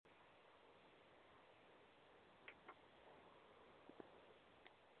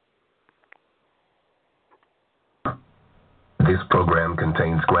This program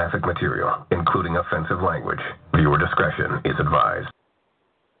contains graphic material, including offensive language. Viewer discretion is advised.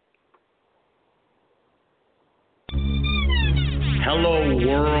 Hello,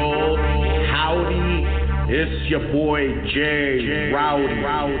 world. Howdy. It's your boy, Rowdy.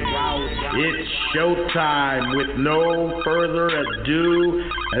 It's showtime. With no further ado,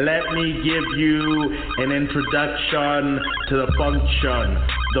 let me give you an introduction to the function,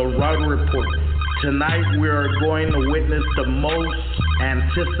 the Rowdy Report. Tonight we are going to witness the most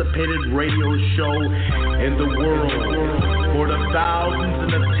anticipated radio show in the world. For the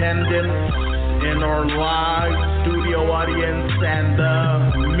thousands in attendance in our live studio audience and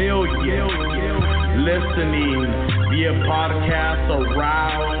the millions listening via podcast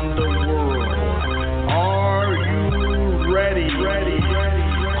around the world. Are you ready?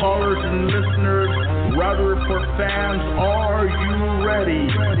 Callers and listeners, Rowdy Report fans, are you ready?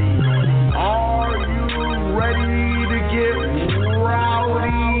 Are you ready to get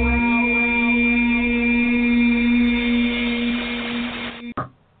rowdy?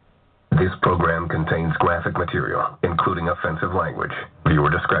 This program contains graphic material, including offensive language. Viewer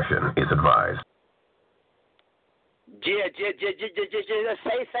discretion is advised.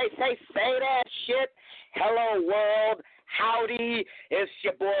 Say that shit. Hello, world. Howdy. It's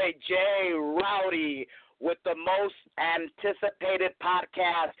your boy, Jay Rowdy, with the most anticipated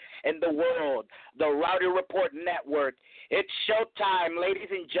podcast in the world, the Rowdy Report Network. It's showtime, ladies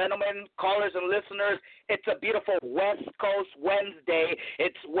and gentlemen, callers and listeners. It's a beautiful West Coast Wednesday.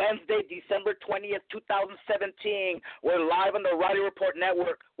 It's Wednesday, December 20th, 2017. We're live on the Rowdy Report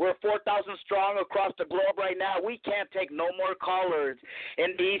Network. We're 4,000 strong across the globe right now. We can't take no more callers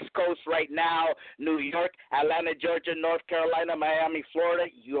in the East Coast right now. New York, Atlanta, Georgia, North Carolina, Miami, Florida.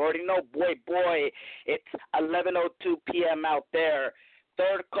 You already know, boy. It's 11:02 p.m. out there.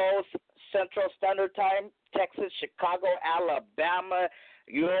 Third Coast, Central Standard Time, Texas, Chicago, Alabama.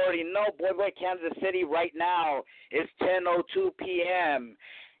 You already know, boy, Kansas City right now is 10:02 p.m.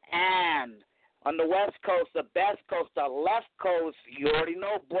 And on the West Coast, the best coast, the left coast, you already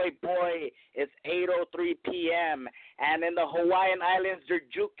know, boy, it's 8:03 p.m. And in the Hawaiian Islands, they're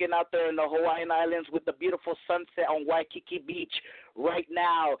juking out there in the Hawaiian Islands with the beautiful sunset on Waikiki Beach. Right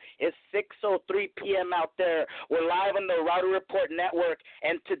now, it's 6:03 p.m. out there. We're live on the Rowdy Report Network,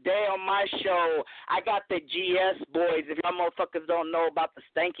 and today on my show, I got the GS boys. If y'all motherfuckers don't know about the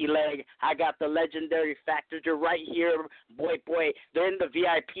stanky leg, I got the legendary Factors. They're right here, boy. They're in the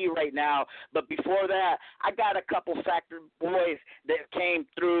VIP right now. But before that, I got a couple Factor boys that came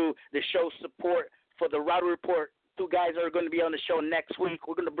through the show support for the Rowdy Report. Two guys are going to be on the show next week.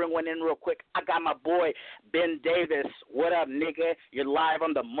 We're going to bring one in real quick. I got my boy, Ben Davis. What up, nigga? You're live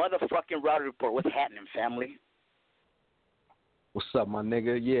on the motherfucking Rowdy Report. What's happening, family? What's up, my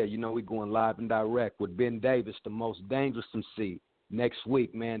nigga? Yeah, you know we going live and direct with Ben Davis, the most dangerous MC. Next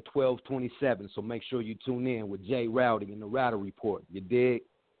week, man, 12/27. So make sure you tune in with Jay Rowdy and the Rowdy Report. You dig?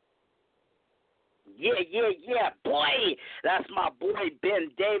 Yeah, boy. That's my boy,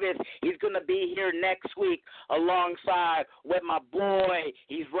 Ben Davis. He's going to be here next week alongside with my boy.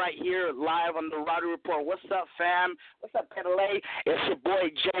 He's right here live on the Rowdy Report. What's up, fam? What's up, Petalay? It's your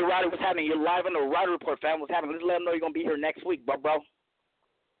boy, Jay Rowdy. What's happening? You're live on the Rowdy Report, fam. What's happening? Let's let them know you're going to be here next week, bro.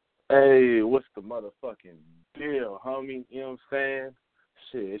 Hey, what's the motherfucking deal, homie? You know what I'm saying?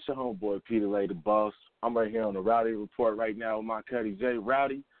 Shit, it's your homeboy, Petalay, the boss. I'm right here on the Rowdy Report right now with my cuddy, Jay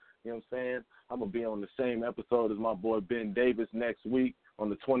Rowdy. You know what I'm saying? I'm going to be on the same episode as my boy Ben Davis next week on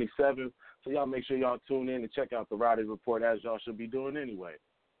the 27th. So y'all make sure y'all tune in and check out the Rowdy Report as y'all should be doing anyway.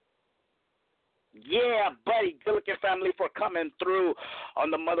 Yeah, buddy. Good looking family for coming through on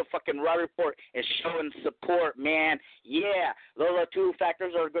the motherfucking Rowdy Report and showing support, man. Yeah, those are two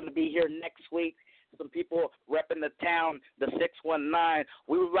Factors are going to be here next week. Some people repping the town, the 619.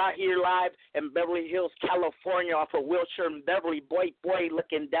 We were right here live in Beverly Hills, California, off of Wilshire and Beverly. Boy,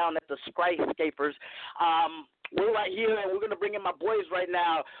 looking down at the skyscrapers. We're right here, and we're going to bring in my boys right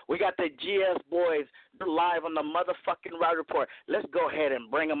now. We got the GS boys. They're live on the motherfucking Rowdy Report. Let's go ahead and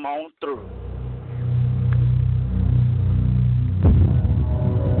bring them on through.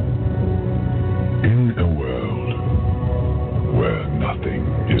 In a world where nothing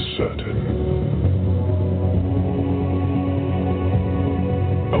is certain,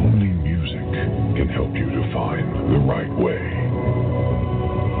 only music can help you to find the right way.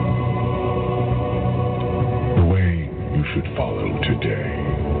 The way you should follow today.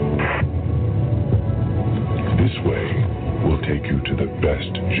 This way will take you to the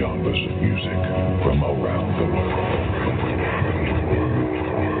best genres of music from around the world.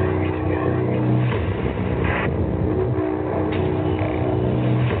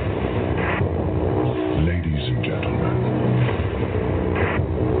 Ladies and gentlemen,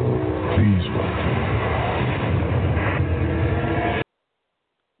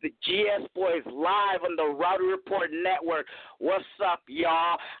 GS Boys live on the Rowdy Report Network. What's up,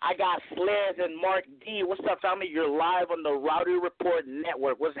 y'all? I got Sliz and Mark D. What's up, family? You're live on the Rowdy Report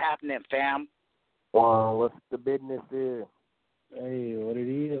Network. What's happening, fam? What's the business here? Hey, what it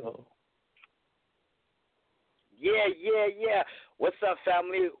is? Yeah. What's up,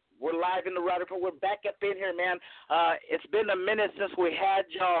 family? We're live in the Rowdy Report. We're back up in here, man. It's been a minute since we had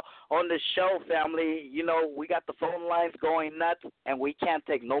y'all on the show, family. You know, we got the phone lines going nuts, and we can't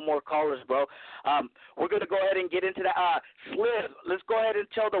take no more callers, bro. We're going to go ahead and get into that. Sliz, let's go ahead and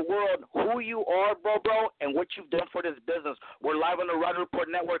tell the world who you are, bro, and what you've done for this business. We're live on the Rowdy Report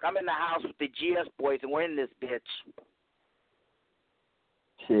Network. I'm in the house with the GS Boys, and we're in this bitch.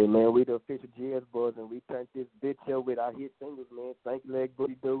 Shit, man, we the official GS Boys, and we turned this bitch up with our hit singles, man. Thank you, leg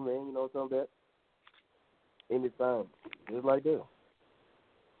booty do, man. You know what I'm talking about? Anytime. Just like that.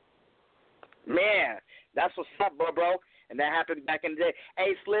 Man, that's what's up, bro. And that happened back in the day.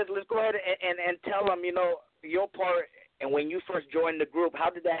 Hey, Sliz, let's go ahead and tell them, you know, your part. And when you first joined the group,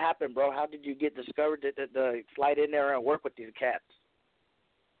 how did that happen, bro? How did you get discovered to slide in there and work with these cats?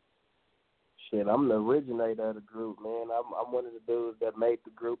 Shit, I'm the originator of the group, man. I'm one of the dudes that made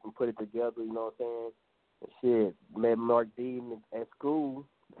the group and put it together, you know what I'm saying? And shit, met Mark D at school.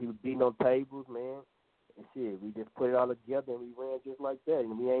 He was beating on tables, man. And shit, we just put it all together and we ran just like that.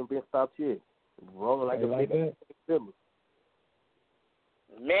 And we ain't been stopped yet. Rolling like a fiddler.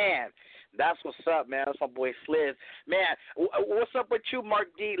 Man, that's what's up, man. That's my boy Sliz. Man, what's up with you, Mark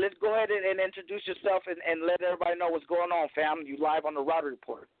D? Let's go ahead and introduce yourself and let everybody know what's going on, fam. You live on the Rowdy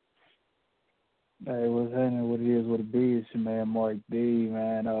Report. Hey, what's happening? What it is, what it be? It's your man Mark D,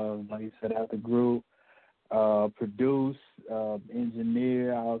 man. Like you said, out the group, produce,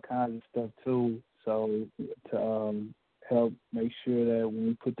 engineer, all kinds of stuff too. So to help make sure that when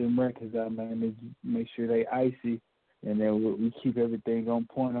we put them records out, man, they make sure they icy, and then we keep everything on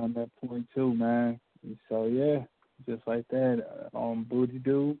point on that point too, man. And so yeah, just like that, on Booty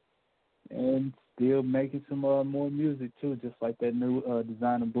Doo, and still making some more music too, just like that new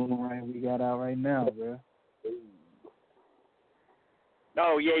designer boomerang we got out right now, bro.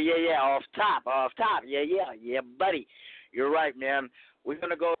 Oh yeah. Off top. Yeah, buddy. You're right, man. We're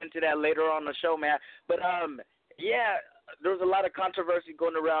gonna go into that later on the show, man. But yeah, there's a lot of controversy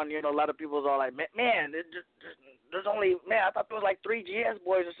going around. You know, a lot of people's all like, man, there's only, man, I thought there was like 3 GS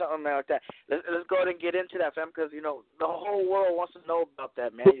Boys or something like that. Let's go ahead and get into that, fam, because, you know, the whole world wants to know about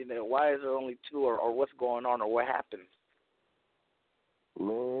that, man. You know, why is there only 2 or what's going on or what happened?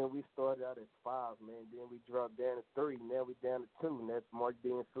 Man, we started out at 5, man. Then we dropped down to 3. Now we down to 2, and that's Mark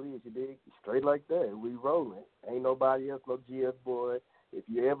D and Sliz, you dig? Straight like that. We rolling. Ain't nobody else, no GS Boy. If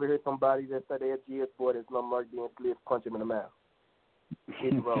you ever hear somebody that say they're GS Boy, there's no Mark D and Sliz, punch him in the mouth.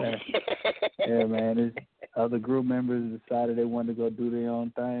 Yeah, man. Other group members decided they wanted to go do their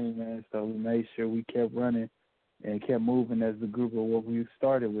own thing, man. So we made sure we kept running and kept moving as the group of what we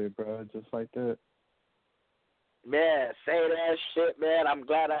started with, bro. Just like that. Man, say that shit, man. I'm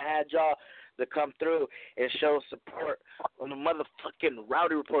glad I had y'all to come through and show support on the motherfucking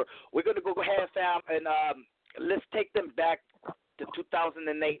Rowdy Report. We're gonna go ahead, fam, and let's take them back to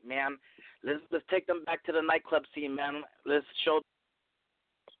 2008, man. Let's take them back to the nightclub scene, man. Let's show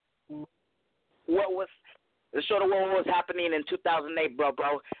what was happening in 2008, bro.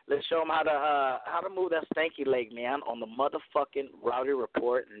 Let's show them how to move that stanky leg, man, on the motherfucking Rowdy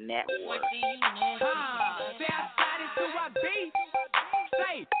Report Network. Say I started to rock beat.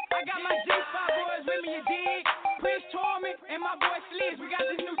 Say I got my G5 boys with me, you dig? Prince Torment and my boy Sliz. We got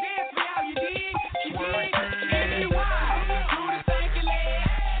this new dance for y'all, you dig? You dig? Any why? Do the stanky leg.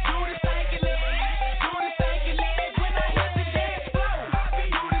 Do the stanky leg. Do the stanky leg. When I hit the dance floor,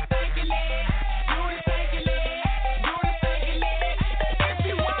 do the stanky leg. Do the stanky leg. Do the stanky leg. If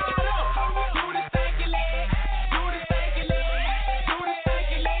you wild up, do the stanky leg. Do the stanky leg. Do the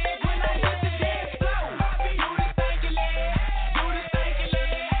stanky leg. When I hit the dance floor, do the stanky leg. Do the stanky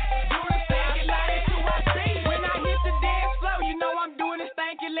leg. Do the stanky leg. To my beat. When I hit the dance floor, you know I'm doing the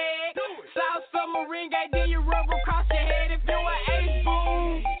stanky leg. South submarine gate, then you rub across your head. If you're an ace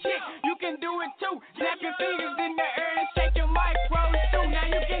boom chick, you can do it too. Snap your fingers in the air and shake your micros too. Now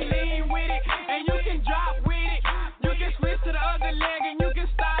you can lean with it and you can drop with it. You can switch to the other leg and you can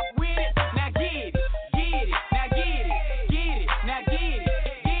stop with it. Now get it, now get it, now get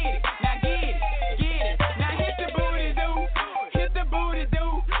it, now get it, Now hit the booty do, hit the booty do.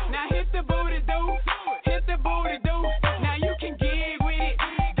 Now hit the booty do, hit the booty do. Now you can gig with it,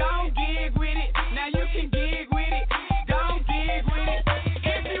 don't gig with it. Now you can gig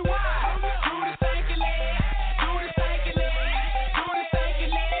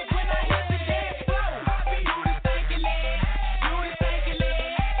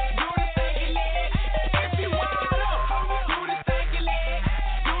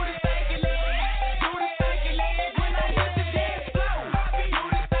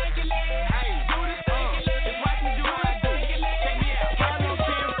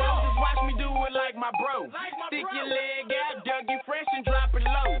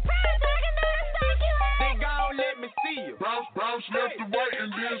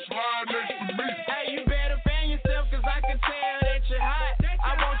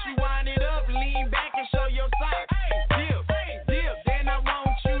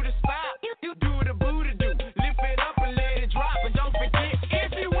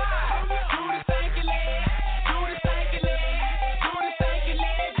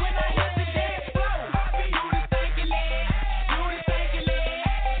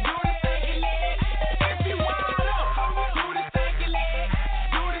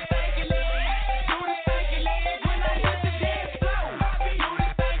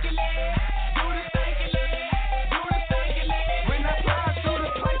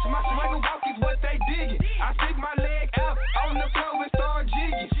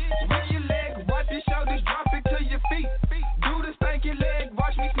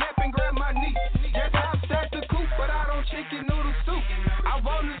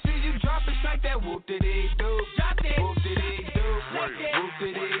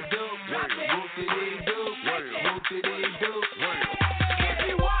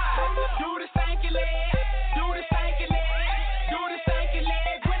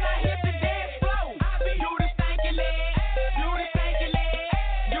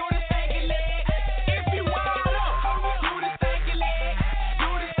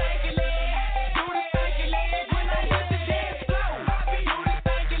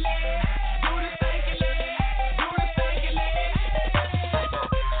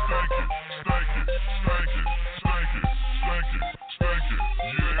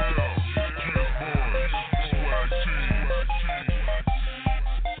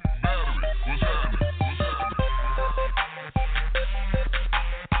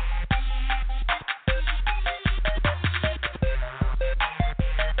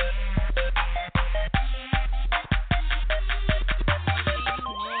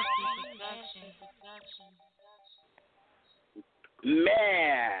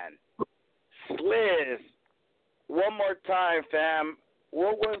right, fam.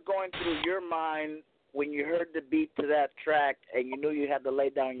 What was going through your mind when you heard the beat to that track and you knew you had to lay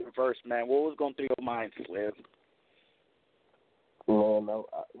down your verse, man? What was going through your mind, Sliv? What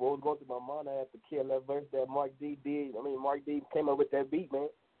was going through my mind, I had to kill that verse that Mark D did. I mean, Mark D came up with that beat, man.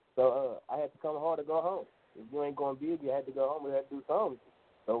 So I had to come hard to go home. If you ain't going big, you had to go home and had to do something.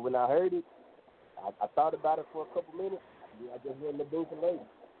 So when I heard it, I thought about it for a couple minutes. I just went in the booth and laid.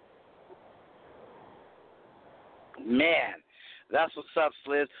 Man, that's what's up,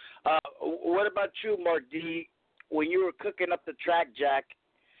 Sliz. What about you, Mark D? When you were cooking up the track, Jack,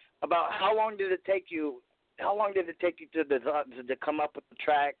 about how long did it take you? How long did it take you to come up with the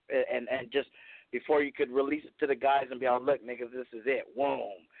track and just before you could release it to the guys and be like, look, niggas, this is it. Boom.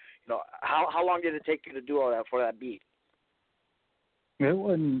 You know, how long did it take you to do all that for that beat? It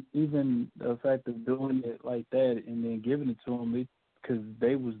wasn't even the fact of doing it like that and then giving it to them because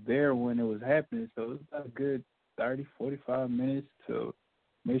they was there when it was happening. So it was about a good 30, 45 minutes to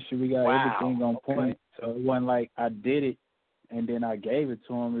make sure we got everything on point. So it wasn't like I did it and then I gave it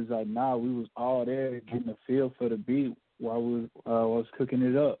to them. It's like, nah, we was all there getting a feel for the beat while we was cooking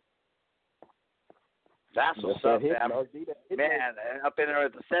it up. That's what's up, man. Man, up in there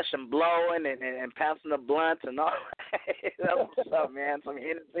at the session blowing and passing the blunts and all. That's what's up, man. Some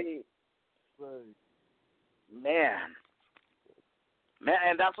Hennessy. Man,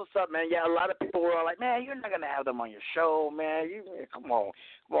 and that's what's up, man. Yeah, a lot of people were like, man, you're not going to have them on your show, man. Come on,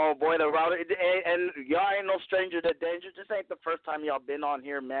 boy, the Rowdy. And y'all ain't no stranger to danger. This ain't the first time y'all been on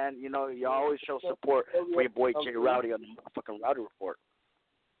here, man. You know, y'all always show support for your boy J Rowdy on the motherfucking Rowdy Report.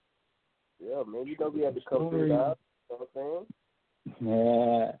 Yeah, man, you know we had to come through that. You know what I'm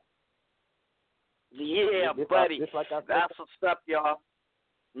saying? Yeah, buddy. That's what's up, y'all.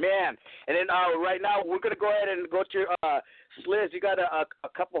 Man, and then right now we're going to go ahead and go to your, Sliz, you got a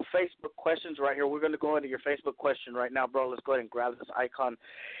couple of Facebook questions right here. We're going to go into your Facebook question right now, bro. Let's go ahead and grab this icon.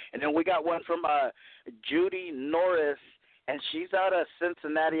 And then we got one from Judy Norris, and she's out of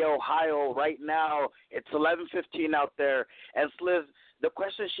Cincinnati, Ohio right now. It's 11:15 out there. And Sliz, the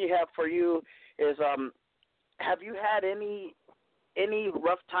question she had for you is, have you had any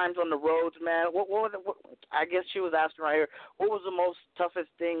rough times on the roads, man? What I guess she was asking right here, what was the most toughest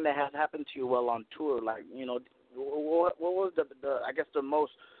thing that has happened to you while on tour? Like, you know, what was the I guess the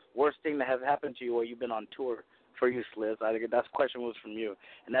most worst thing that has happened to you while you've been on tour for you, Sliz? I think that question was from you.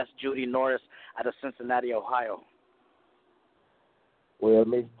 And that's Judy Norris out of Cincinnati, Ohio. Well,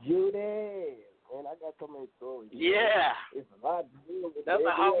 Miss Judy, man, I got so many stories. Yeah. It's a lot to do with that's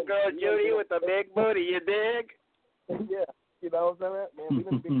a homegirl, Judy, with the big booty, you dig? Yeah. You know what I'm saying?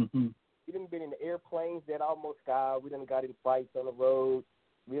 Man, we done been in the airplanes that almost sky. We done got in fights on the road.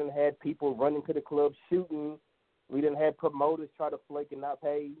 We done had people running to the club shooting. We done had promoters try to flake and not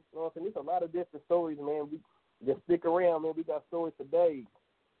pay. You know what I'm saying? There's a lot of different stories, man. We just stick around, man. We got stories for days.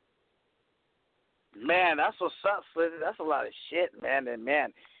 Man, that's what's up, Sliz. That's a lot of shit, man.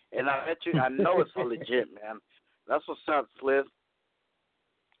 And I bet you, I know it's all legit, man. That's what's up, Sliz.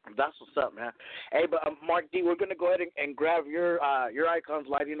 That's what's up, man. Hey, but Mark D, we're gonna go ahead and grab your icons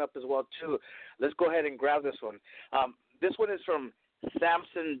lighting up as well too. Let's go ahead and grab this one. This one is from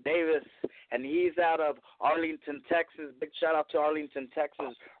Samson Davis, and he's out of Arlington, Texas. Big shout out to Arlington,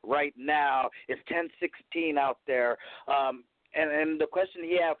 Texas right now. It's 10:16 out there. And the question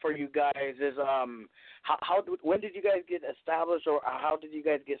he had for you guys is, when did you guys get established, or how did you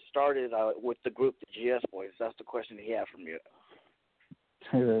guys get started with the group, the GS Boys? That's the question he had from you.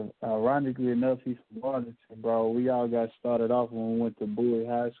 Ironically enough, he's from Arlington, bro. We all got started off when we went to Bowie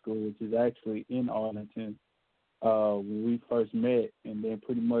High School, which is actually in Arlington, when we first met. And then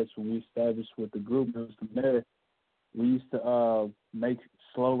pretty much when we established with the group, it was from there. We used to make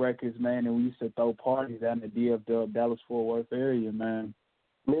slow records, man, and we used to throw parties out in the DFW, Dallas-Fort Worth area, man.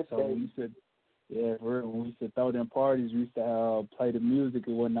 So we used to, when we used to throw them parties, we used to play the music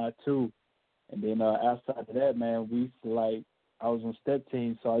and whatnot, too. And then outside of that, man, we used to, I was on step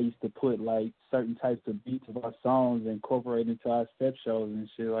team, so I used to put certain types of beats of our songs and incorporate into our step shows and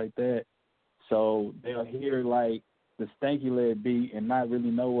shit like that. So they'll hear the Stanky Leg beat and not really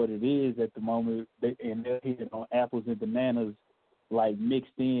know what it is at the moment, and they'll hear it on Apples and Bananas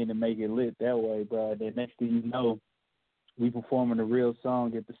mixed in and make it lit that way, bro. Then next thing you know, we performing a real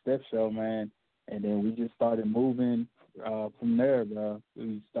song at the step show, man, and then we just started moving from there, bro.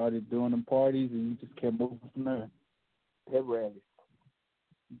 We started doing them parties and we just kept moving from there. Pep rallies.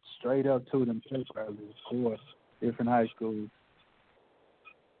 Straight up to them pep rallies, of course. Different high schools.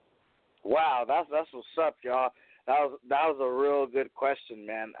 Wow, that's what's up, y'all. That was a real good question,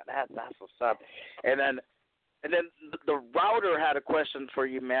 man. That's what's up. And then the Router had a question for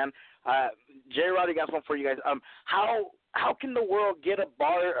you, man. J Rowdy got one for you guys. How how can the world get a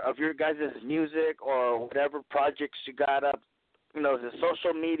bar of your guys' music or whatever projects you got up? The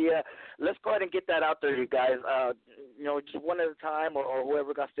social media. Let's go ahead and get that out there, you guys. Just one at a time, or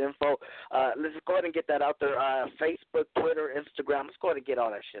whoever got the info. Let's go ahead and get that out there. Facebook, Twitter, Instagram. Let's go ahead and get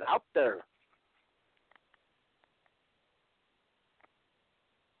all that shit out there.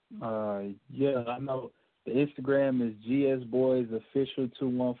 Yeah, I know. The Instagram is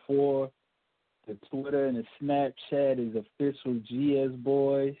GSBoysOfficial214. The Twitter and the Snapchat is official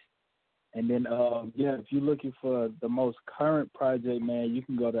GSBoys. And then, if you're looking for the most current project, man, you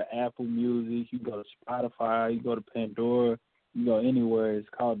can go to Apple Music, you can go to Spotify, you can go to Pandora, you can go anywhere. It's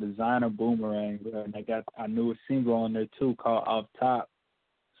called Designer Boomerang, bro. And I got our newest single on there, too, called Off Top.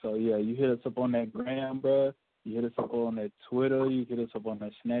 So, yeah, you hit us up on that gram, bro. You hit us up on that Twitter. You hit us up on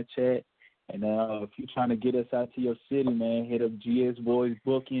that Snapchat. And if you're trying to get us out to your city, man, hit up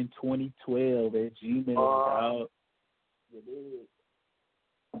GSBoysBooking2012 @gmail.com.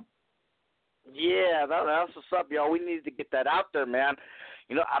 Yeah, that's what's up, y'all. We need to get that out there, man.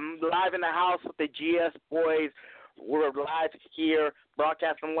 I'm live in the house with the GS Boys. We're live here,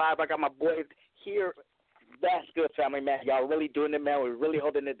 broadcasting live. I got my boys here. That's good, family, man. Y'all really doing it, man. We're really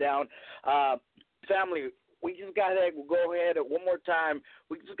holding it down. Family, we just got to go ahead and one more time.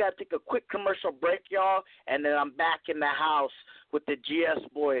 We just got to take a quick commercial break, y'all, and then I'm back in the house with the GS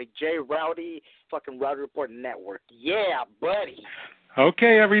Boy, J Rowdy, fucking Rowdy Report Network. Yeah, buddy.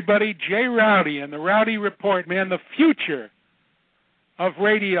 Okay, everybody, J Rowdy and the Rowdy Report, man, the future of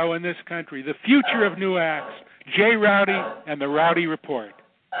radio in this country, the future of new acts, J Rowdy and the Rowdy Report.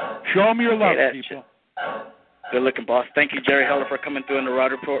 Show them your love, people. Good looking, boss. Thank you, Jerry Heller, for coming through in the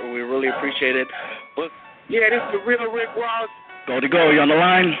Rowdy Report. We really appreciate it. Yeah, this is the real Rick Ross. Go, you on the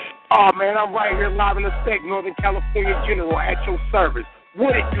line? Oh, man, I'm right here live in the state, Northern California General, at your service.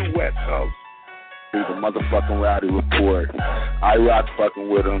 What it do, West Coast? The motherfucking Rowdy Report. I rock fucking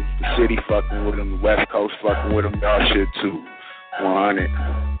with them. The city fucking with them. The West Coast fucking with them. Y'all shit too. 100.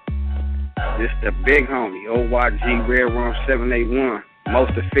 This the big homie, OYG Red Rum 781.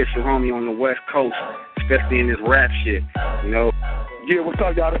 Most official homie on the West Coast, especially in this rap shit, Yeah, what's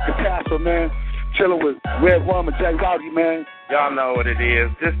up, y'all? This is Castro, man. Chilling with Red Rum and J Rowdy, man. Y'all know what it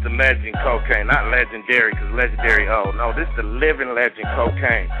is. This the legend Cocaine. Not legendary, because legendary, no. This the living legend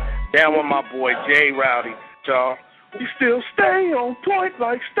Cocaine. Down with my boy J Rowdy, y'all. We still stay on point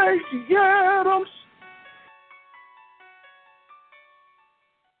like Stacey Adams.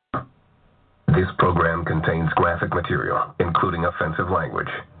 This program contains graphic material, including offensive language.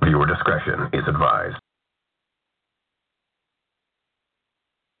 Viewer discretion is advised.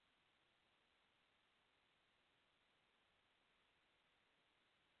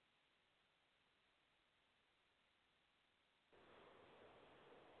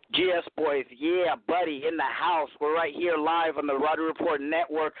 GS Boys, yeah, buddy, in the house. We're right here live on the Rowdy Report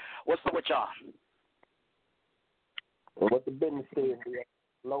Network. What's up with y'all? What the business is,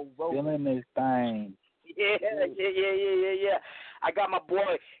 low road. Feeling this thing. Yeah. I got my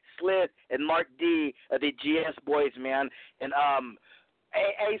boy Slid and Mark D of the GS Boys, man. And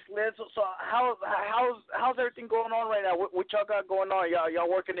hey Slid, so how's everything going on right now? What y'all got going on? Y'all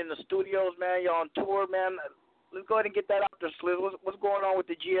working in the studios, man? Y'all on tour, man? Let's go ahead and get that out there, Slid. What's going on with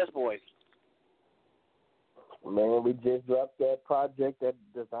the GS Boys? Man, we just dropped that project, that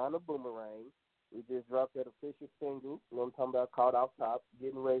Designer Boomerang. We just dropped that official single, I'm talking about, called Off Top.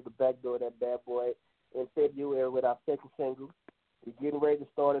 Getting ready to backdoor that bad boy in February with our second single. We're getting ready to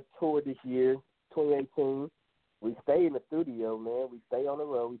start a tour this year, 2018. We stay in the studio, man. We stay on the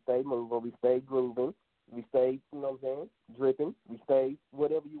road. We stay moving. We stay grooving. We stay, dripping. We stay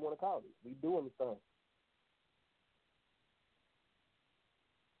whatever you want to call it. We doing the thing.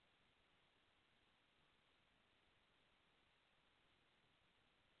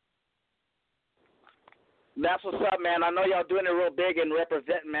 That's what's up, man. I know y'all doing it real big and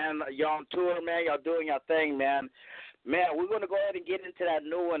representing, man. Y'all on tour, man. Y'all doing your thing, man. Man, we're going to go ahead and get into that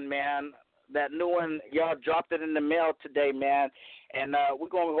new one, man. That new one, y'all dropped it in the mail today, man. And we're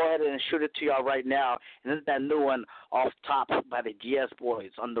going to go ahead and shoot it to y'all right now. And this is that new one, Off Top by the GS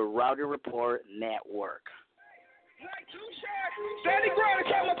Boys on the Rowdy Report Network. Like too short. Sandy Brown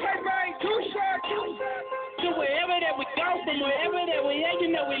and my paper ain't too short. To wherever that we go, from wherever that we at,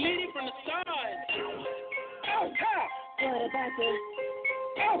 we lead it from the start. Off top. What about this?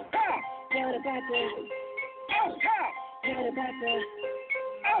 Off top. What about this? Off top. What about this?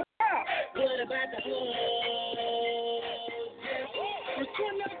 Off top. What about the From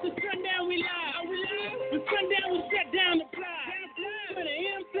sun up to sundown we live. From sundown we shut down the block. From the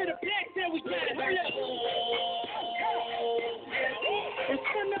M to the back that we got it. Hurry up. From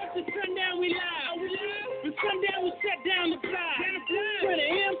sun up to sundown we live. From sundown we shut down the block. From the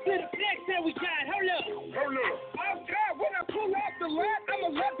M to the flex that we got. Hold up. Off top, when I pull off the lot, I'ma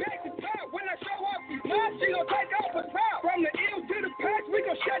let back the top. When I show off the block, she gon' take off the top. From the M to the patch, we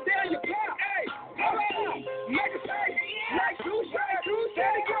gon' shut down your block. Hey, hold on. Make a say, like two shots.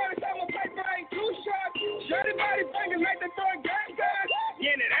 Steady girl, it's on my paper, ain't two shots. Shut it, body banging, make the front gang guys.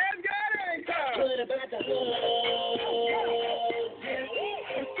 Getting it ass God ain't time. Put it back up.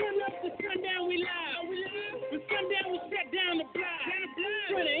 From sun up to sundown, we live. From sundown, we shut down the block.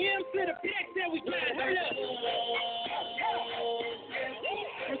 From the M to the flex that we got. Hold up.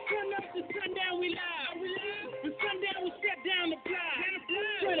 From sun up to sundown, we live. From sundown, we shut down the block.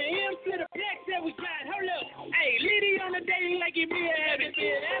 From the M to the flex that we got. Hold up. Hey, Liddy on the dating like it be a habit.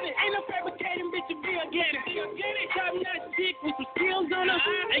 Ain't no fabricating, bitch, it be organic. Top notch chick with some skills on her.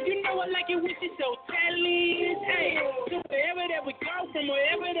 And you know I like it when she's so talented. Hey, so wherever that we go, from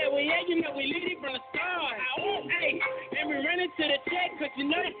wherever that we at, you know we lead it from the start. Hey, and we run into the check, cause you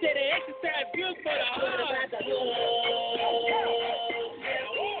know they say the exercise good for the heart.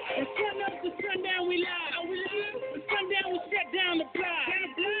 From sun up to sundown, we live. From sundown, we shut down the block.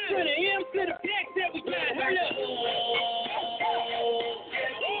 From the M to the flex that we got. Hold up.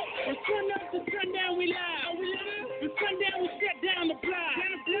 From sun up to sundown, we live. From sundown, we shut down the block.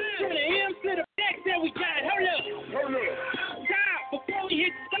 From the M to the flex that we got. Hold up. Top, before we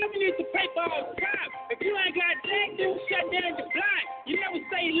hit the stuff, we need to paper off top. If you ain't got that, then we shut down the block. You never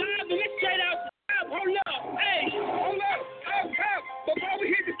stay live, and it's straight out the top. Hold up. Hey, hold up. Off top. Before we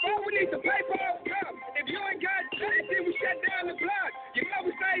hit the spot, we need to paper off top. If you ain't got that, then we shut down the block. You know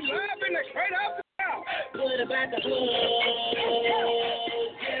we stay live, and it's straight off the top. Put it back up.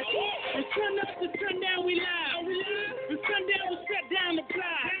 From sun up to sundown, we live. From sundown, we shut down the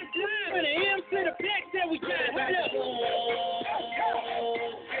block. From the M to the flex that we got. Hold up.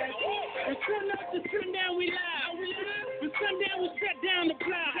 From sun up to sundown, we live. From sundown, we shut down the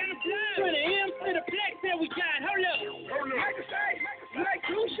block. From the M to the flex that we got. Hold up. Like I say, like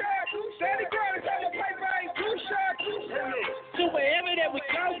two shots. Steady girl, it's on the paper, ain't two shots. So wherever that we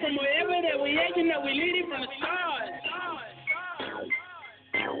go, from wherever that we at, you know we lead it from the start.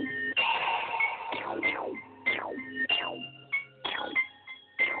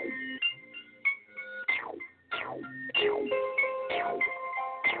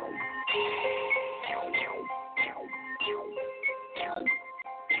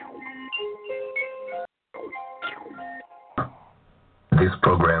 This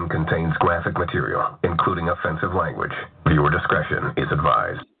program contains graphic material, including offensive language. Viewer discretion is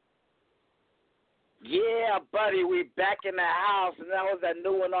advised. Yeah, buddy, we back in the house, and that was that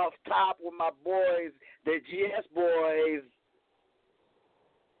new one off top with my boys, the GS boys.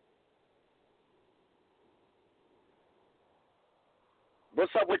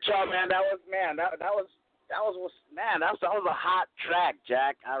 What's up with y'all, man? That was a hot track,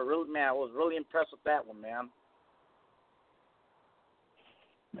 Jack. I was really impressed with that one, man.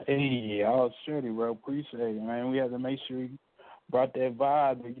 Hey, all surety, bro. Appreciate it, man. We had to make sure you brought that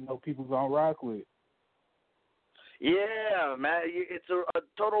vibe that, you know, people gonna rock with. Yeah, man. It's a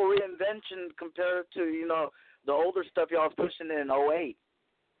total reinvention compared to, you know, the older stuff y'all was pushing in 08.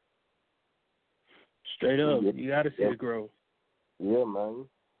 Straight up. You got to see the growth. Yeah, man.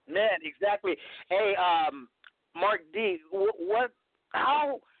 Man, exactly. Hey, Mark D,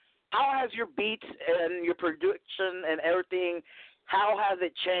 how has your beats and your production and everything, how has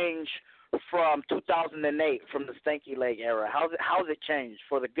it changed from 2008, from the Stanky Leg era? How's it changed?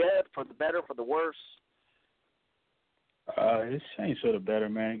 For the good, for the better, for the worse? It's changed for the better,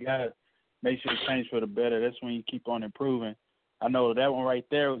 man. You got to make sure it's changed for the better. That's when you keep on improving. I know that one right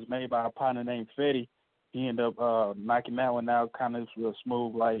there was made by a partner named Fetty. He ended up knocking that one out kind of real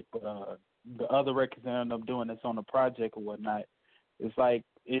smooth, like the other records I ended up doing that's on the project or whatnot. It's like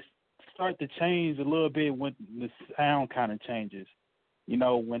it's start to change a little bit when the sound kind of changes. You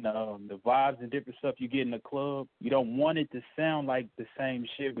know, when the vibes and different stuff you get in the club, you don't want it to sound like the same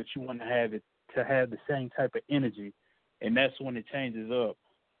shit, but you want to have it to have the same type of energy, and that's when it changes up,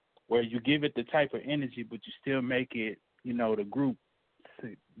 where you give it the type of energy, but you still make it, you know, the group,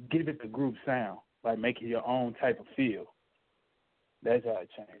 give it the group sound. Like make it your own type of feel. That's how it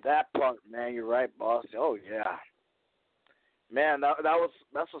changed. That part, man, you're right, boss. Oh yeah, man, that's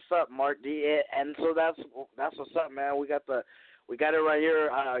what's up, Mark D. And so that's what's up, man. We got it right here.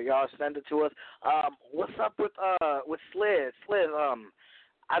 Y'all send it to us. What's up with Sliz? Sliz,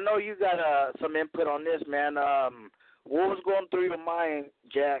 I know you got some input on this, man. What was going through your mind,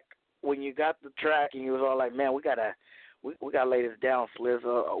 Jack, when you got the track and you was all like, man, we gotta lay this down, Sliz.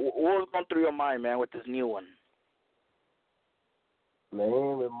 What was going through your mind, man, with this new one? Man,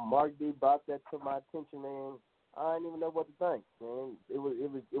 when Mark D brought that to my attention, man, I didn't even know what to think, man. It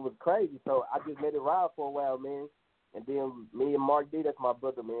was crazy. So I just let it ride for a while, man. And then me and Mark D, that's my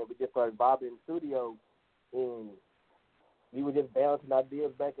brother, man, we just started vibing in the studio, and we were just bouncing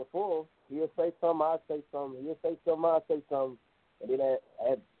ideas back and forth. He'll say something, I'll say something. He'll say something, I'll say something. And then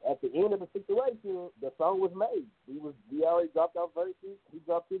at the end of the situation, the song was made. We already dropped our verses. He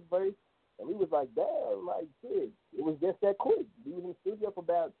dropped his verse, and we was like, damn, like shit. It was just that quick. We was in the studio for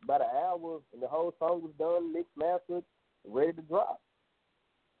about an hour, and the whole song was done, mixed, mastered, ready to drop.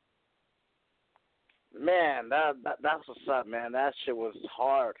 Man, that's what's up, man. That shit was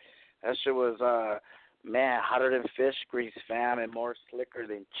hard. That shit was man, hotter than fish grease, fam, and more slicker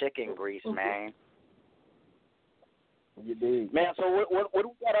than chicken grease, man. You did, man. So what do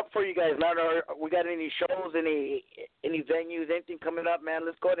we got up for you guys? Now, we got any shows, any venues, anything coming up, man?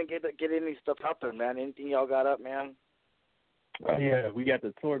 Let's go ahead and get any stuff out there, man. Anything y'all got up, man? Yeah, we got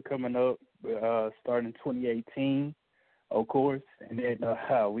the tour coming up, starting 2018, of course, and then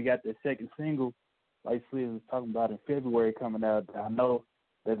we got the second single, like Sliz was talking about, in February coming out. I know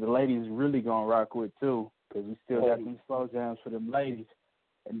that the ladies really gonna rock with too, because we still got some slow jams for them ladies.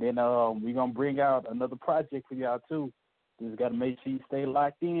 And then we gonna bring out another project for y'all too. Just gotta make sure you stay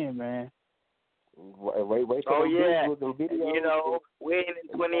locked in, man. Wait. Oh yeah, videos. You know, we ain't in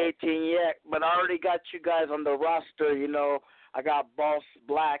 2018 yet, but I already got you guys on the roster. You know, I got Boss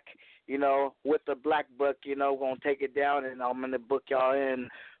Black. You know, with the Black Book. You know, gonna take it down, and I'm gonna book y'all in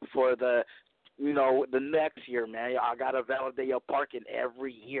for the. You know, the next year, man. I gotta validate your parking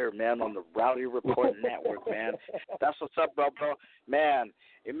every year, man, on the Rowdy Report Network, man. That's what's up, bro. Man,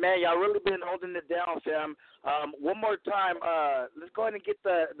 y'all really been holding it down, fam. One more time, let's go ahead and get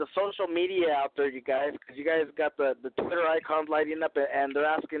the social media out there, you guys, because you guys got the Twitter icons lighting up, and they're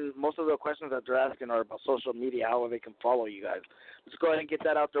asking, most of the questions that they're asking are about social media, how they can follow you guys. Let's go ahead and get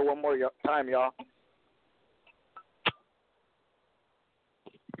that out there one more time, y'all.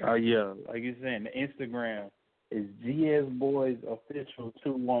 Oh yeah, like you saying, the Instagram is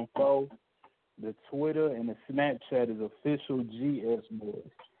GSBoysOfficial214. The Twitter and the Snapchat is official GS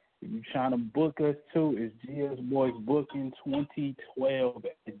Boys. If you're trying to book us too, it's GSBoysBooking2012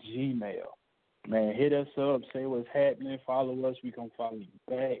 at Gmail. Man, hit us up, say what's happening, follow us. We gonna follow you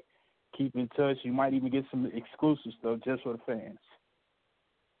back. Keep in touch. You might even get some exclusive stuff just for the fans.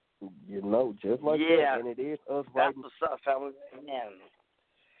 You know, just like that. And it is us right. That's what's up, family. Man.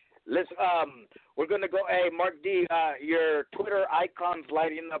 Let's we're gonna go. Hey, Mark D, your Twitter icon's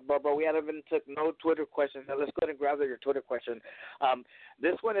lighting up, bro. We haven't even took no Twitter questions. Now let's go ahead and grab your Twitter question.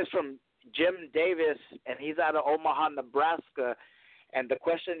 This one is from Jim Davis, and he's out of Omaha, Nebraska. And the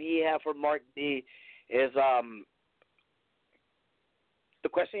question he had for Mark D is the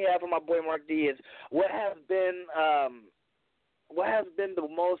question he had for my boy Mark D is what has been the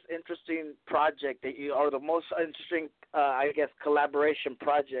most interesting project that you, or the most interesting, I guess, collaboration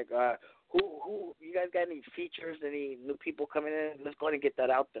project? Who you guys got any features, any new people coming in? Let's go ahead and get that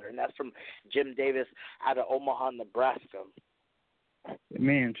out there. And that's from Jim Davis out of Omaha, Nebraska.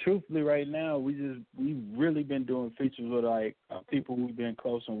 Man, truthfully, right now we've really been doing features with like people we've been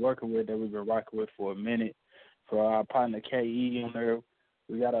close and working with that we've been rocking with for a minute. For our partner KE on there.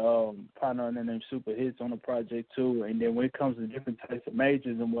 We got a partner in there named Super Hits on the project too. And then when it comes to different types of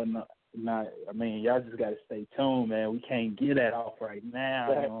majors and whatnot, I mean, y'all just got to stay tuned, man. We can't get that off right now.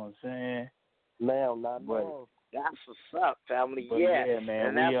 You know what I'm saying? Now, not but now. That's what's up, family. Yeah, man.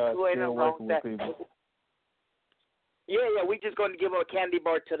 And that's we are still working with people. Yeah. We just going to give a candy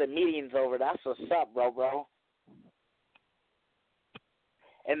bar to the meetings over. That's what's up, bro.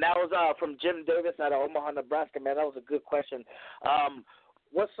 And that was from Jim Davis out of Omaha, Nebraska, man. That was a good question.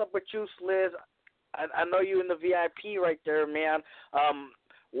 What's up with you, Sliz? I know you in the VIP right there, man.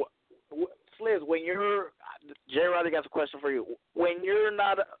 Sliz, when you're Jay Rowdy got a question for you. When you're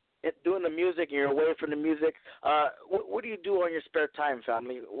not doing the music and you're away from the music, what do you do on your spare time,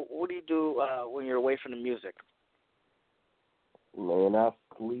 family? What do you do when you're away from the music? Man, I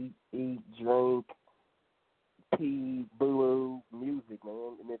sleep, eat, drink, pee, boo, music,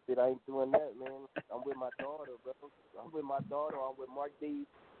 man. And if it ain't doing that, man, I'm with my daughter, bro. I'm with Mark D.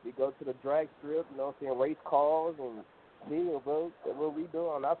 We go to the drag strip, you know what I'm saying, race cars and chill, bro. That's what we do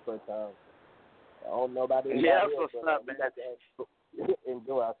on our spare time. I don't know about anybody that's else, what's up, man.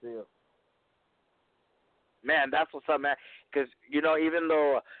 Enjoy ourselves. Man, that's what's up, man. Because, you know, even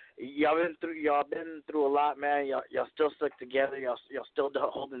though y'all been through a lot, man, y'all still stuck together. Y'all still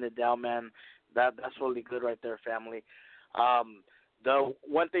holding it down, man. That's really good right there, family. The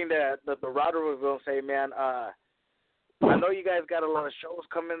one thing that the router was going to say, man, I know you guys got a lot of shows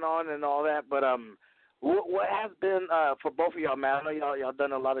coming on and all that, but what has been, for both of y'all, man, I know y'all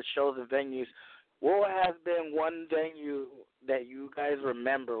done a lot of shows and venues. what has been one thing that you guys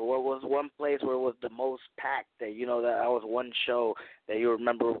remember? What was one place where it was the most packed? That that was one show that you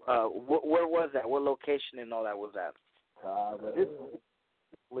remember. Where was that? What location and all that was that? But it's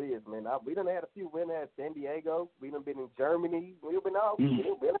Liz, man. We done had a few. We done had San Diego. We done been in Germany. We've been out. We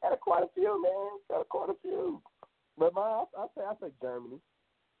done had quite a few, man. Got quite a few. But I say Germany.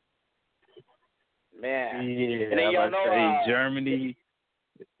 Man. Yeah, and then I y'all know Germany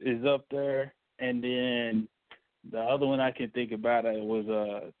is up there, and then the other one I can think about was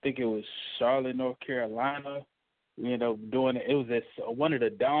I think it was Charlotte, North Carolina. We ended up doing it. It was at one of the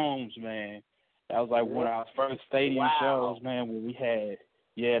domes, man. That was like one of our first stadium shows, man. Where we had,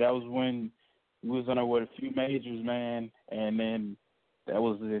 that was when we was on there with a few majors, man. And then that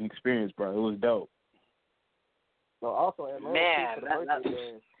was an experience, bro. It was dope. So also, Atlanta, man,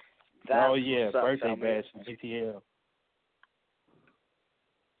 oh yeah, up, birthday bash in ATL.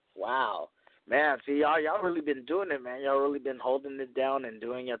 Wow. Man, see, y'all really been doing it, man. Y'all really been holding it down and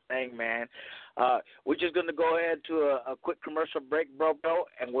doing your thing, man. We're just going to go ahead to a quick commercial break, bro,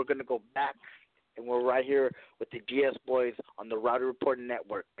 and we're going to go back, and we're right here with the GS Boys on the Rowdy Report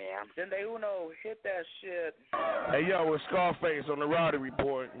Network, man. Dende Uno, hit that shit. Hey, yo, it's Scarface on the Rowdy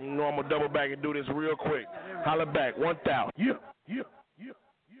Report. You know I'm going to double back and do this real quick. Holla back, 1,000. Yeah.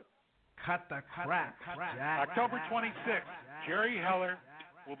 Cut the crap. October 26th, Jerry Heller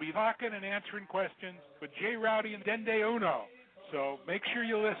will be talking and answering questions with Jay Rowdy and Dende Uno. So make sure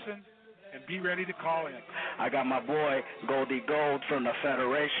you listen and be ready to call in. I got my boy Goldie Gold from the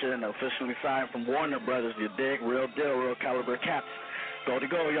Federation, officially signed from Warner Brothers. You dig? Real deal, real caliber caps. Goldie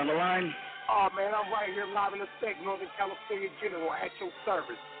Gold, you on the line? Oh, man, I'm right here live in effect, Northern California General, at your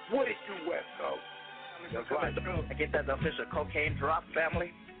service. What it do, West Coast? That's right. I get that the official cocaine drop,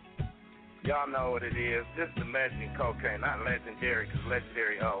 family. Y'all know what it is. This is the legend cocaine, not legendary, because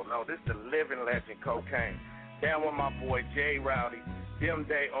legendary old. No, this is the living legend cocaine. Down with my boy Jay Rowdy. Them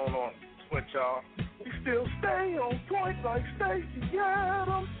day on switch off. We still stay on point like Stacey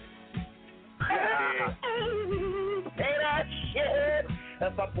Adams. Hey, that shit.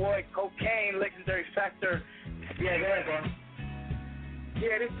 That's my boy Cocaine, legendary factor. Yeah, there you go.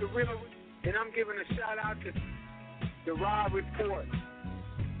 Yeah, this is the real, and I'm giving a shout out to the Rod Report.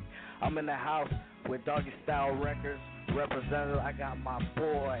 I'm in the house with Doggy Style Records representative. I got my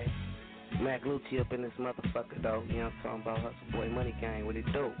boy Mac Lucci up in this motherfucker, though. You know what I'm talking about? Hustle Boy Money Gang. What he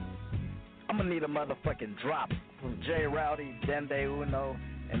do? I'm gonna need a motherfucking drop from Jay Rowdy, Dende Uno,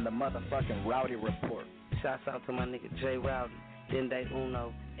 and the motherfucking Rowdy Report. Shouts out to my nigga Jay Rowdy, Dende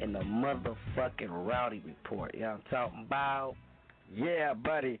Uno, and the motherfucking Rowdy Report. You know what I'm talking about? Yeah,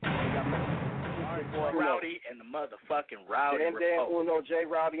 buddy. Boy Rowdy and the motherfucking Rowdy and Report. then Uno, Jay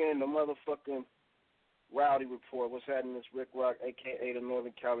Rowdy and the motherfucking Rowdy Report. What's happening? It's Rick Rock, a.k.a. the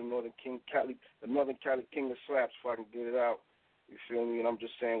Northern Cali King of Slaps, if I can get it out. You feel me? And I'm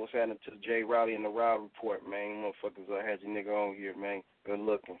just saying what's happening to Jay Rowdy and the Rowdy Report, man. Motherfuckers, I had your nigga on here, man. Good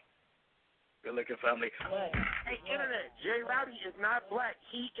looking. Good looking, family. Hey, Internet, Jay Rowdy is not black.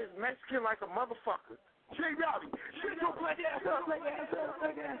 He is Mexican like a motherfucker. Jay Rowdy, shut your black ass up, black ass up,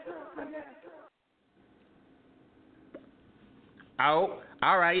 black ass up, black ass up. Oh,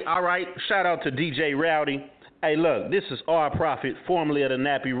 all right. Shout out to DJ Rowdy. Hey, look, this is R Prophet, formerly of the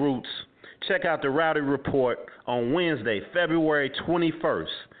Nappy Roots. Check out the Rowdy Report on Wednesday, February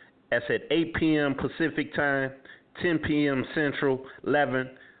 21st. That's at 8 p.m. Pacific Time, 10 p.m. Central, 11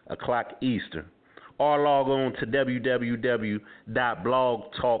 o'clock Eastern. Or log on to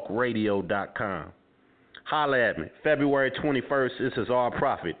www.blogtalkradio.com. Holla at me. February 21st, this is R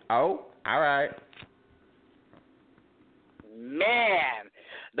Prophet. Oh, all right. Man,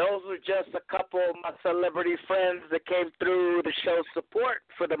 those were just a couple of my celebrity friends that came through to show support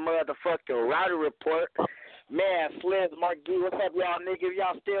for the motherfucking Rowdy Report. Man, Sliz, Mark G, what's up, y'all niggas?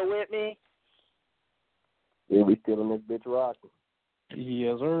 Y'all still with me? Yeah, we still in this bitch rocking.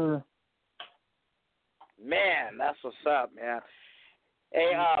 Yes, sir. Man, that's what's up, man.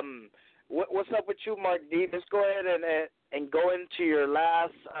 Hey, what's up with you, Mark D? Let's go ahead and go into your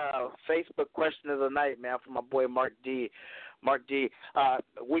last Facebook question of the night, man, from my boy Mark D. Mark D,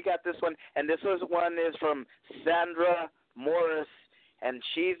 we got this one, and this one is from Sandra Morris, and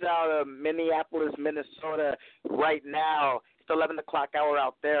she's out of Minneapolis, Minnesota right now. It's the 11 o'clock hour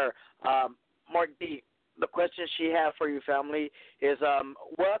out there. Mark D, the question she had for you, family, is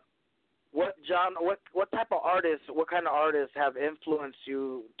what type of artists, what kind of artists have influenced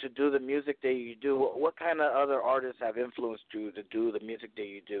you to do the music that you do? What kind of other artists have influenced you to do the music that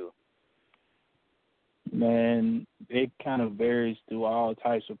you do? Man, it kind of varies through all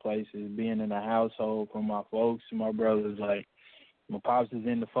types of places. Being in a household from my folks and my brothers, like, My pops is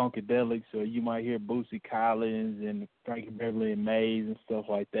in the Funkadelic, so you might hear Bootsy Collins and Frankie Beverly and Mays and stuff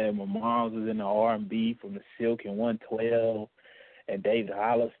like that. My mom's was in the R&B from the Silk and 112 and David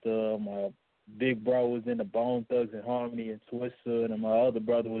Hollister. My big bro was in the Bone Thugs and Harmony and Twister, and my other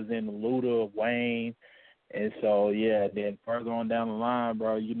brother was in the Luda of Wayne. And so, yeah, then further on down the line,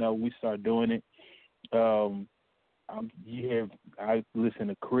 bro, you know, we start doing it. I listen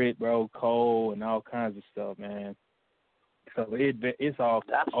to Crit, bro, Cole, and all kinds of stuff, man. So it's all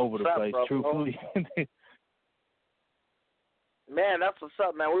over the place, truthfully. Man, that's what's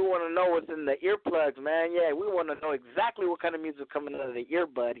up, man. We want to know what's in the earplugs, man. Yeah, we want to know exactly what kind of music coming out of the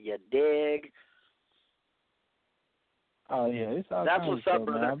earbud. You dig? Oh, yeah, it's all that's kinds what's of up, stuff,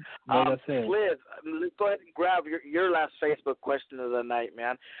 brother. man. Like I said. Liz, let's go ahead and grab your last Facebook question of the night,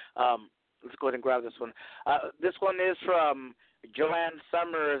 man. Let's go ahead and grab this one. This one is from Joanne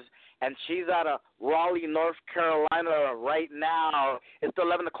Summers, and she's out of Raleigh, North Carolina right now. It's the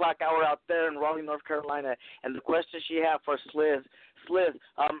 11 o'clock hour out there in Raleigh, North Carolina. And the question she had for Sliz,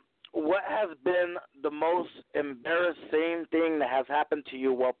 what has been the most embarrassing thing that has happened to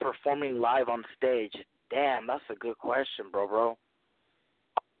you while performing live on stage? Damn, that's a good question, bro.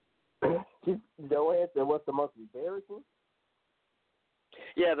 Joanne said, what's the most embarrassing?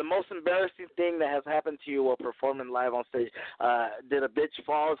 Yeah, the most embarrassing thing that has happened to you while performing live on stage. Did a bitch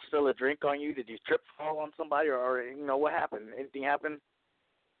fall, spill a drink on you? Did you trip, fall on somebody, or you know, what happened? Anything happen?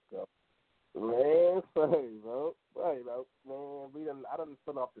 Man, sorry, bro. Man, I done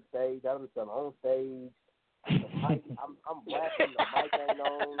fell off the stage. I done fell on stage. I'm blasting, the mic ain't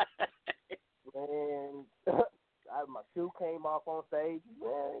on. Man, my shoe came off on stage.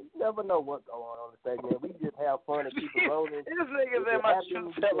 Man, you never know what's going on the stage, man. We just have fun and keep it rolling. This nigga said my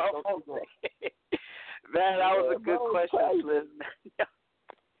shoe fell off on stage. Man, that was a good question, Liz.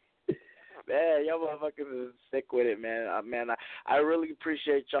 Man, y'all motherfuckers is sick with it, man. I really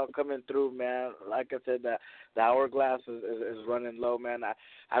appreciate y'all coming through, man. Like I said, the hourglass is running low, man. I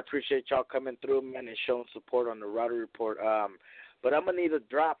appreciate y'all coming through, man, and showing support on the Rowdy Report. But I'm going to need a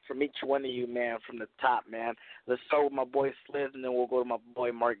drop from each one of you, man, from the top, man. Let's start with my boy Sliz, and then we'll go to my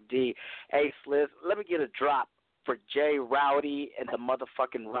boy Mark D. Hey, Sliz, let me get a drop for Jay Rowdy and the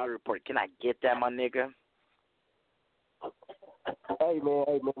motherfucking Rowdy Report. Can I get that, my nigga? Hey, man,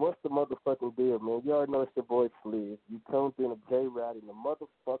 what's the motherfucking deal, man? You already know it's your boy Sliz. You tuned in to Jay Rowdy and the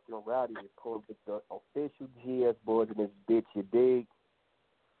motherfucking Rowdy Report with the official GS boys in this bitch, you dig?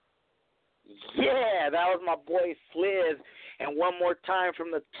 Yeah, that was my boy Sliz. And one more time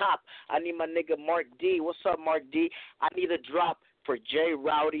from the top, I need my nigga Mark D. What's up, Mark D? I need a drop for Jay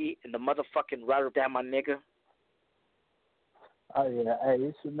Rowdy and the motherfucking Rowdy. Damn, my nigga. Oh, yeah. Hey,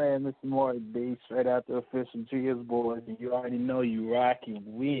 it's your man, Mr. Mark D, straight out the official GS boys. And you already know you rocking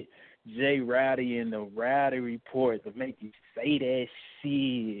with Jay Rowdy and the Rowdy Report to make you say that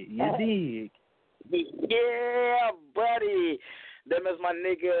shit. You dig? Yeah, buddy. Them is my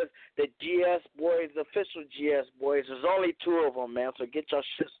niggas, the GS boys, the official GS boys. There's only two of them, man, so get your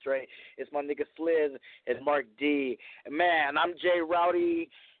shit straight. It's my nigga Sliz and Mark D. And man, I'm Jay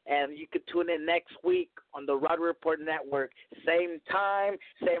Rowdy, and you can tune in next week on the Rowdy Report Network. Same time,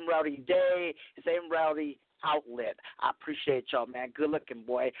 same Rowdy day, same Rowdy outlet. I appreciate y'all, man. Good looking,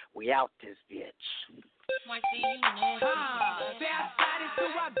 boy. We out this bitch. Say outside is who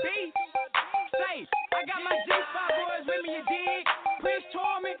I be. Say, I got my G5 boys with me, you dig? Prince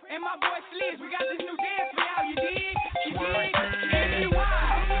Torment and my boy Sliz. We got this new dance for y'all, you dig? You dig? If you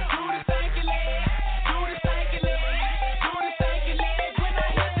want, do the stanky leg, do the stanky leg, do the stanky leg. When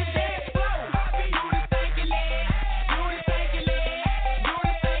I hit the dance floor, do the stanky leg, do the stanky leg, do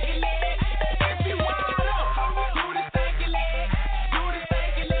the stanky leg. If you want, do the stanky leg, do the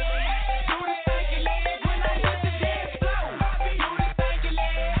stanky leg, do the stanky leg. When I hit the dance floor, do the stanky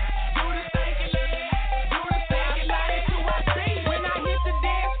leg, do the stanky leg, do the stanky leg. Who I be? When I hit the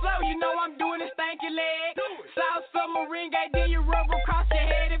dance floor, you know I'm doing the stanky leg. South Submarine, then you rub across your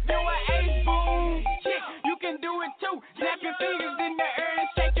head. If you're an ace boom chick, you can do it too. Snap your fingers in the air and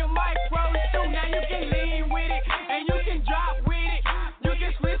shake your micros too. Now you can lean with it and you can drop with it. You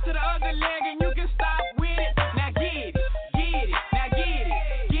can switch to the other leg and you can stop with it. Now get it, now get it,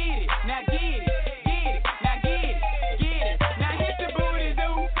 now get it, now get it, Now hit the booty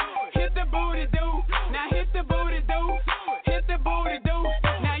do, hit the booty do. Now hit the booty do, hit the booty do.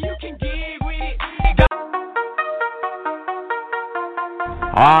 Now you can get with it.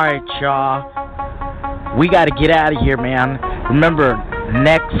 All right, y'all. We got to get out of here, man. Remember,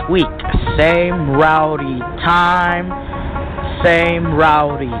 next week, same Rowdy time, same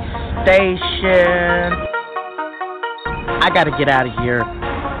Rowdy station. I got to get out of here.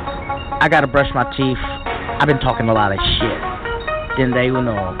 I got to brush my teeth. I've been talking a lot of shit.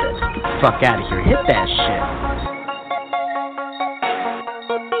 31. Let's get the fuck out of here. Hit that shit.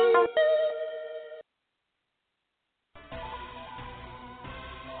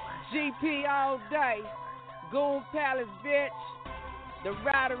 GP all day. Goon Palace, bitch. The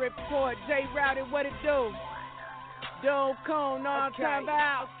Rowdy Report. J Rowdy, what it do? Don't come, know I'm talking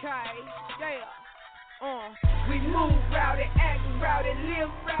about. Okay, yeah. We move rowdy, act rowdy,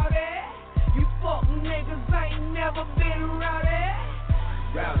 live rowdy. You fuck niggas ain't never been rowdy.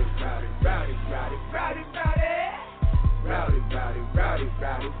 Rowdy, rowdy, rowdy, rowdy, rowdy, rowdy. Rowdy, rowdy, rowdy,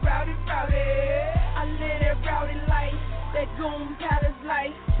 rowdy, rowdy, rowdy. I live that rowdy life, that Goon Palace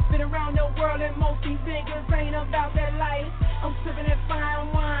life. Been around the world and most these niggas ain't about that life. I'm sipping that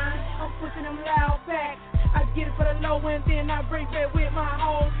fine wine, I'm pushing them loud packs. I get it for the low and then I break that with my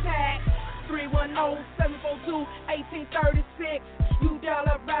whole tax. 310-742-1836. You dial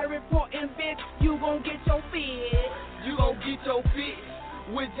up Rowdy Report and bitch, you gon' get your fix. You gon' get your fix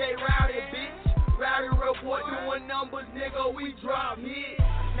with J Rowdy, bitch. Rowdy Report doing numbers, nigga, we drop hits.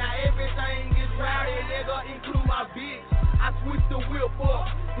 Now everything is rowdy, nigga, include my bitch. I switch the whip up,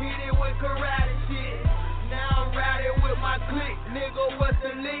 hit it with karate shit. Now I'm rowdy with my clique, nigga, what's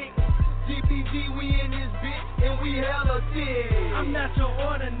the link? GPG, we in this bitch, and we hella thick. I'm not your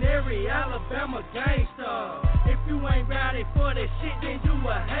ordinary Alabama gangster. If you ain't rowdy for that shit, then you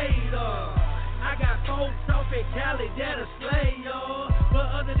a hater. I got folks off in Cali that'll slay, yo. But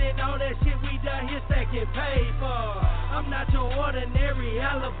other than all that shit we done here stacking paper. I'm not your ordinary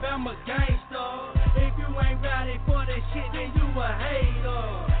Alabama gangster. If you ain't rowdy for that shit, then you a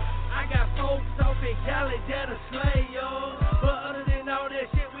hater. I got folks off in Cali that'll slay, yo. But other than all that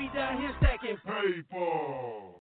shit we done here stacking paper.